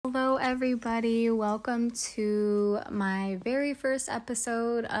everybody. Welcome to my very first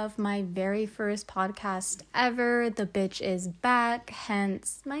episode of my very first podcast ever. The bitch is back,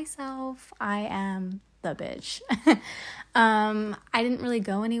 hence myself. I am the bitch. I didn't really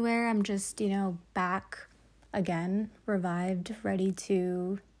go anywhere. I'm just, back again, revived, ready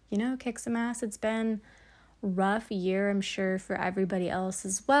to, kick some ass. It's been a rough year, I'm sure, for everybody else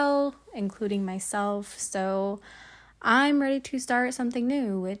as well, including myself. So I'm ready to start something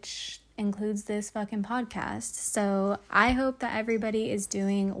new, which includes this fucking podcast. So I hope that everybody is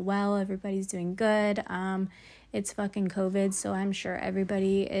doing well. Everybody's doing good. It's fucking COVID, so I'm sure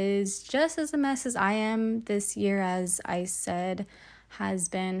everybody is just as a mess as I am. This year, as I said, has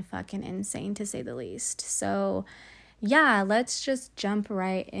been fucking insane to say the least. So yeah, let's just jump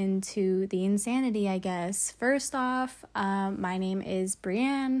right into the insanity, I guess. First off, my name is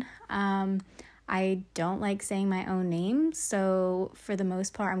Brienne. I don't like saying my own name, so for the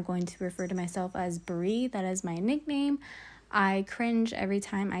most part, I'm going to refer to myself as Brie. That is my nickname. I cringe every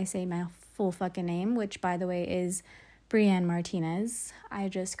time I say my full fucking name, which, by the way, is Brienne Martinez. I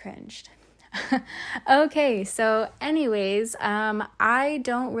just cringed. Okay, so anyways, I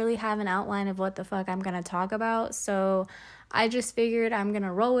don't really have an outline of what the fuck I'm gonna talk about, so I just figured I'm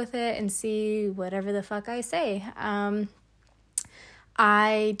gonna roll with it and see whatever the fuck I say.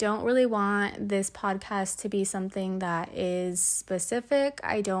 I don't really want this podcast to be something that is specific.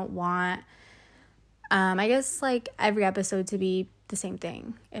 I don't want, I guess, like every episode to be the same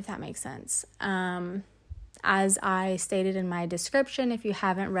thing, if that makes sense. As I stated in my description, if you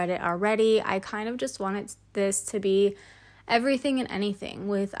haven't read it already, I kind of just wanted this to be everything and anything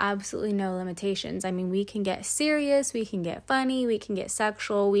with absolutely no limitations. I mean, we can get serious, we can get funny, we can get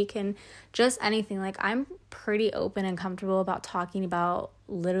sexual, we can just anything. Like, I'm pretty open and comfortable about talking about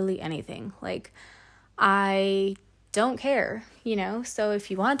literally anything. Like, I don't care, So if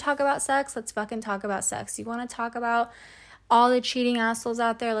you want to talk about sex, let's fucking talk about sex. You want to talk about all the cheating assholes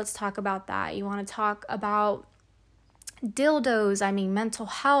out there, let's talk about that. You want to talk about dildos, mental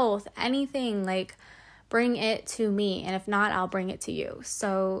health, anything, like, bring it to me, and if not, I'll bring it to you.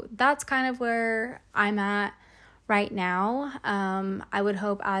 So that's kind of where I'm at right now. I would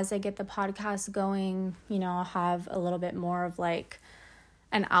hope as I get the podcast going, I'll have a little bit more of like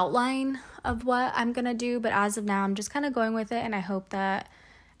an outline of what I'm gonna do, but as of now, I'm just kind of going with it, and I hope that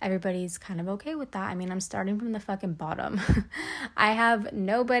everybody's kind of okay with that. I'm starting from the fucking bottom. I have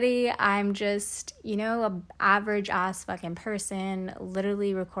nobody. I'm just, a average ass fucking person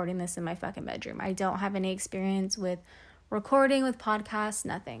literally recording this in my fucking bedroom. I don't have any experience with recording, with podcasts,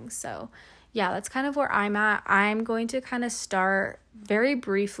 nothing. So yeah, that's kind of where I'm at. I'm going to kind of start very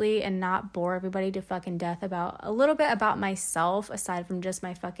briefly and not bore everybody to fucking death about a little bit about myself aside from just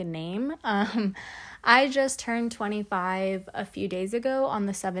my fucking name. I just turned 25 a few days ago on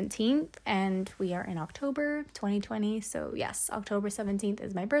the 17th, and we are in October 2020. So yes, October 17th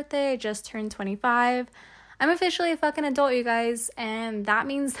is my birthday. I just turned 25. I'm officially a fucking adult, you guys, and that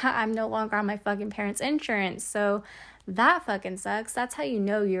means that I'm no longer on my fucking parents' insurance. So that fucking sucks. That's how you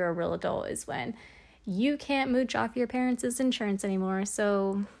know you're a real adult, is when you can't mooch off your parents' insurance anymore.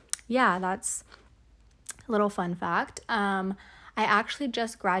 So yeah, that's a little fun fact. I actually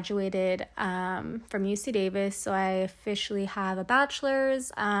just graduated from UC Davis, so I officially have a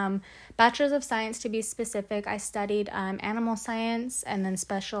bachelor's of science to be specific. I studied animal science and then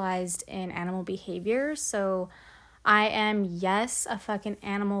specialized in animal behavior. So I am, yes, a fucking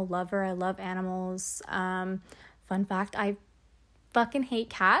animal lover. I love animals. Fun fact, I fucking hate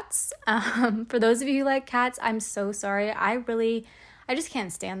cats. For those of you who like cats, I'm so sorry. I just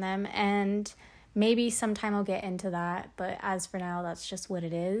can't stand them, and maybe sometime I'll get into that, but as for now, that's just what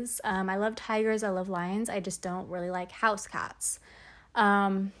it is. I love tigers, I love lions, I just don't really like house cats.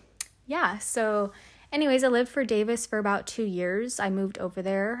 Yeah, so anyways, I lived for Davis for about 2 years. I moved over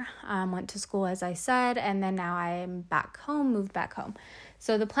there, went to school, as I said, and then now I'm moved back home.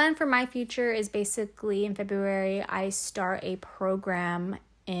 So the plan for my future is basically in February, I start a program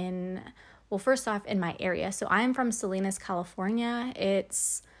first off, in my area. So I'm from Salinas, California.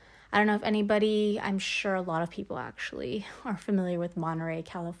 I don't know if anybody, I'm sure a lot of people actually are familiar with Monterey,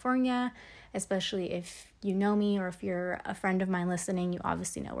 California, especially if you know me or if you're a friend of mine listening, you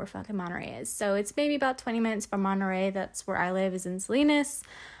obviously know where fucking Monterey is. So it's maybe about 20 minutes from Monterey. That's where I live, is in Salinas.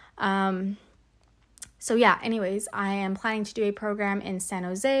 So yeah, anyways, I am planning to do a program in San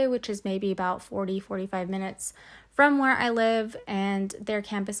Jose, which is maybe about 45 minutes from where I live, and their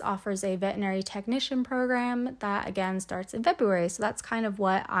campus offers a veterinary technician program that, again, starts in February. So that's kind of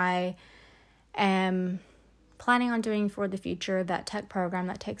what I am planning on doing for the future, that tech program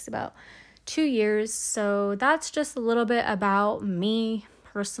that takes about 2 years. So that's just a little bit about me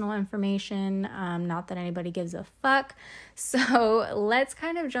personal information. Not that anybody gives a fuck. So let's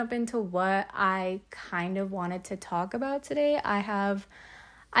kind of jump into what I kind of wanted to talk about today. I have,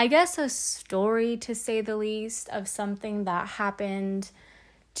 I guess, a story, to say the least, of something that happened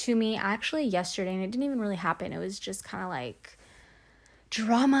to me actually yesterday, and it didn't even really happen. It was just kind of like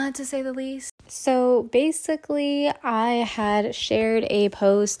drama, to say the least. So basically, I had shared a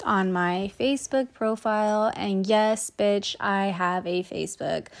post on my Facebook profile, and yes, bitch, I have a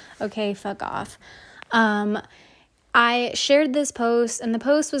Facebook. Okay, fuck off. I shared this post, and the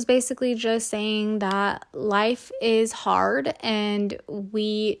post was basically just saying that life is hard and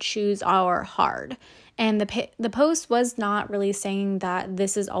we choose our hard. And the post was not really saying that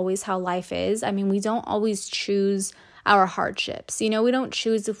this is always how life is. I mean, we don't always choose our hardships. You know, we don't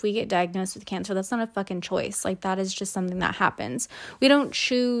choose if we get diagnosed with cancer. That's not a fucking choice. Like, that is just something that happens. We don't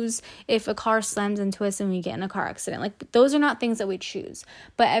choose if a car slams into us and we get in a car accident. Like, those are not things that we choose.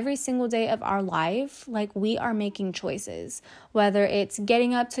 But every single day of our life, like, we are making choices, whether it's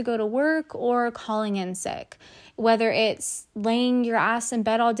getting up to go to work or calling in sick, whether it's laying your ass in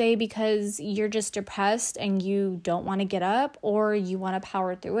bed all day because you're just depressed and you don't want to get up, or you want to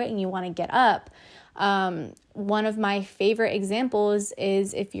power through it and you want to get up. One of my favorite examples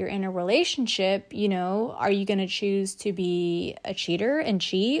is if you're in a relationship, you know, are you going to choose to be a cheater and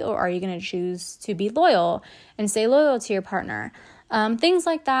cheat, or are you going to choose to be loyal and stay loyal to your partner? Things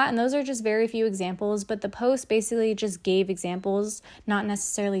like that. And those are just very few examples, but the post basically just gave examples, not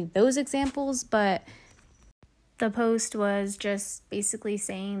necessarily those examples, but the post was just basically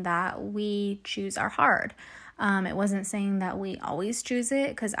saying that we choose our hard. It wasn't saying that we always choose it,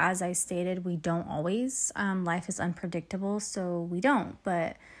 because as I stated, we don't always. Life is unpredictable, so we don't.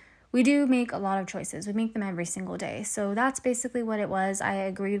 But we do make a lot of choices. We make them every single day. So that's basically what it was. I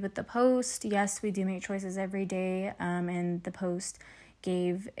agreed with the post. Yes, we do make choices every day. And the post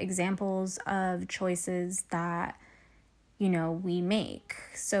gave examples of choices that, you know, we make.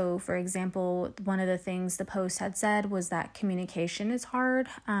 So, for example, one of the things the post had said was that communication is hard.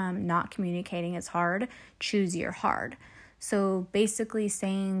 Not communicating is hard. Choose your hard. So basically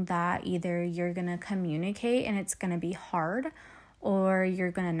saying that either you're going to communicate and it's going to be hard, or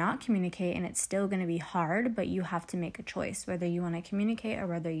you're going to not communicate and it's still going to be hard, but you have to make a choice whether you want to communicate or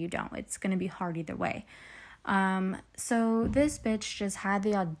whether you don't. It's going to be hard either way. So this bitch just had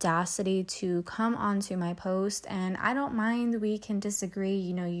the audacity to come onto my post, and I don't mind, we can disagree.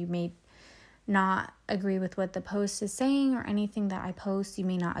 You know, you may not agree with what the post is saying or anything that I post. You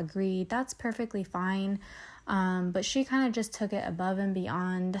may not agree. That's perfectly fine. But she kind of just took it above and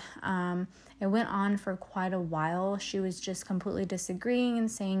beyond. It went on for quite a while. She was just completely disagreeing and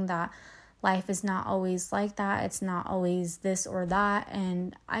saying that life is not always like that. It's not always this or that.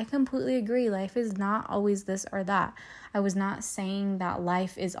 And I completely agree. Life is not always this or that. I was not saying that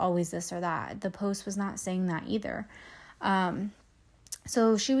life is always this or that. The post was not saying that either.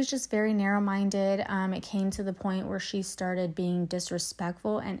 So she was just very narrow-minded. It came to the point where she started being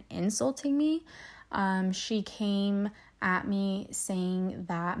disrespectful and insulting me. She came at me saying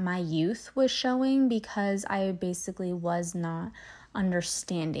that my youth was showing because I basically was not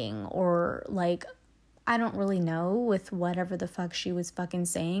understanding, or like, I don't really know, with whatever the fuck she was fucking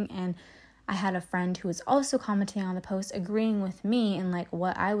saying. And I had a friend who was also commenting on the post, agreeing with me and like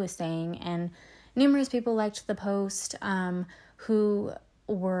what I was saying, and numerous people liked the post, who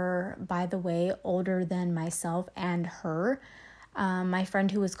were, by the way, older than myself and her. My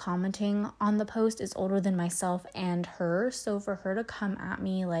friend who was commenting on the post is older than myself and her, so for her to come at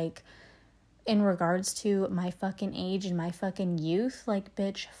me like in regards to my fucking age and my fucking youth, like,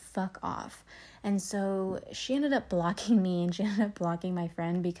 bitch, fuck off. And so she ended up blocking me, and she ended up blocking my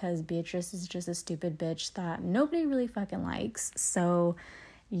friend, because Beatriz is just a stupid bitch that nobody really fucking likes. So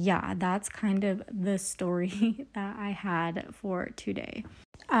yeah, that's kind of the story that I had for today.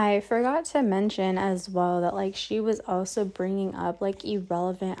 I forgot to mention as well that like she was also bringing up like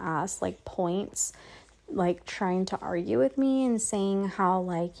irrelevant ass like points, like trying to argue with me and saying how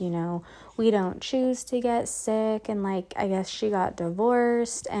like, you know, we don't choose to get sick, and like I guess she got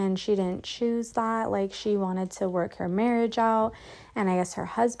divorced and she didn't choose that. Like, she wanted to work her marriage out, and I guess her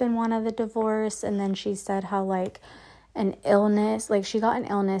husband wanted the divorce. And then she said how like an illness, like she got an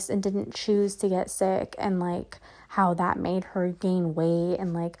illness and didn't choose to get sick, and like how that made her gain weight,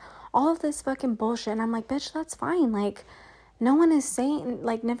 and like all of this fucking bullshit. And I'm like, bitch, that's fine. Like, no one is saying,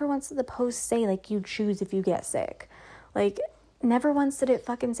 like, never once did the post say, like, you choose if you get sick. Like, never once did it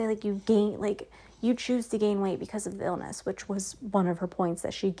fucking say, like, you choose to gain weight because of the illness, which was one of her points,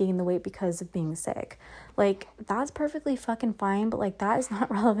 that she gained the weight because of being sick. Like, that's perfectly fucking fine, but, like, that is not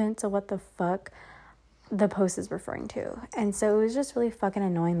relevant to what the fuck the post is referring to. And so it was just really fucking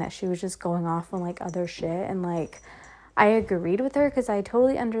annoying that she was just going off on, like, other shit. And, like, I agreed with her because I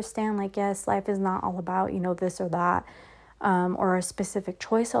totally understand, like, yes, life is not all about, you know, this or that, or a specific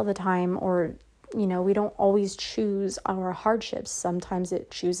choice all the time, or, you know, we don't always choose our hardships. Sometimes it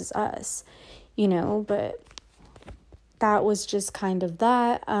chooses us, you know, but that was just kind of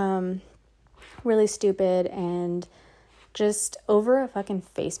that, really stupid, and just over a fucking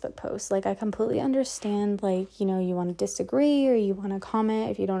Facebook post. Like, I completely understand, like, you know, you want to disagree or you want to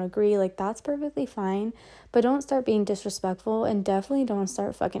comment if you don't agree, like, that's perfectly fine, but don't start being disrespectful, and definitely don't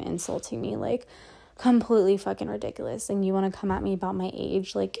start fucking insulting me, like, completely fucking ridiculous. And you want to come at me about my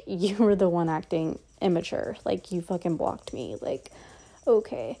age, like, you were the one acting immature, like, you fucking blocked me, like,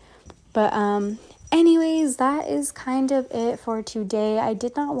 okay. But anyways, that is kind of it for today. I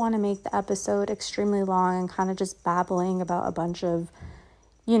did not want to make the episode extremely long and kind of just babbling about a bunch of,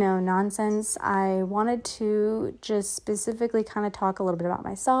 you know, nonsense. I wanted to just specifically kind of talk a little bit about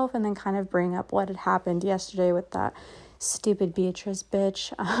myself, and then kind of bring up what had happened yesterday with that stupid Beatriz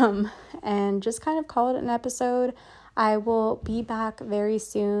bitch, and just kind of call it an episode. I will be back very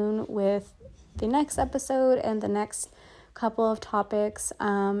soon with the next episode and the next couple of topics,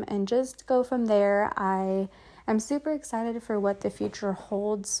 and just go from there. I am super excited for what the future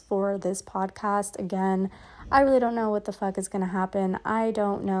holds for this podcast. Again, I really don't know what the fuck is going to happen. I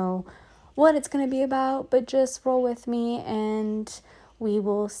don't know what it's going to be about, but just roll with me and we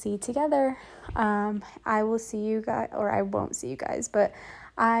will see together. I will see you guys, or I won't see you guys, but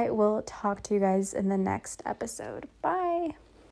I will talk to you guys in the next episode. Bye.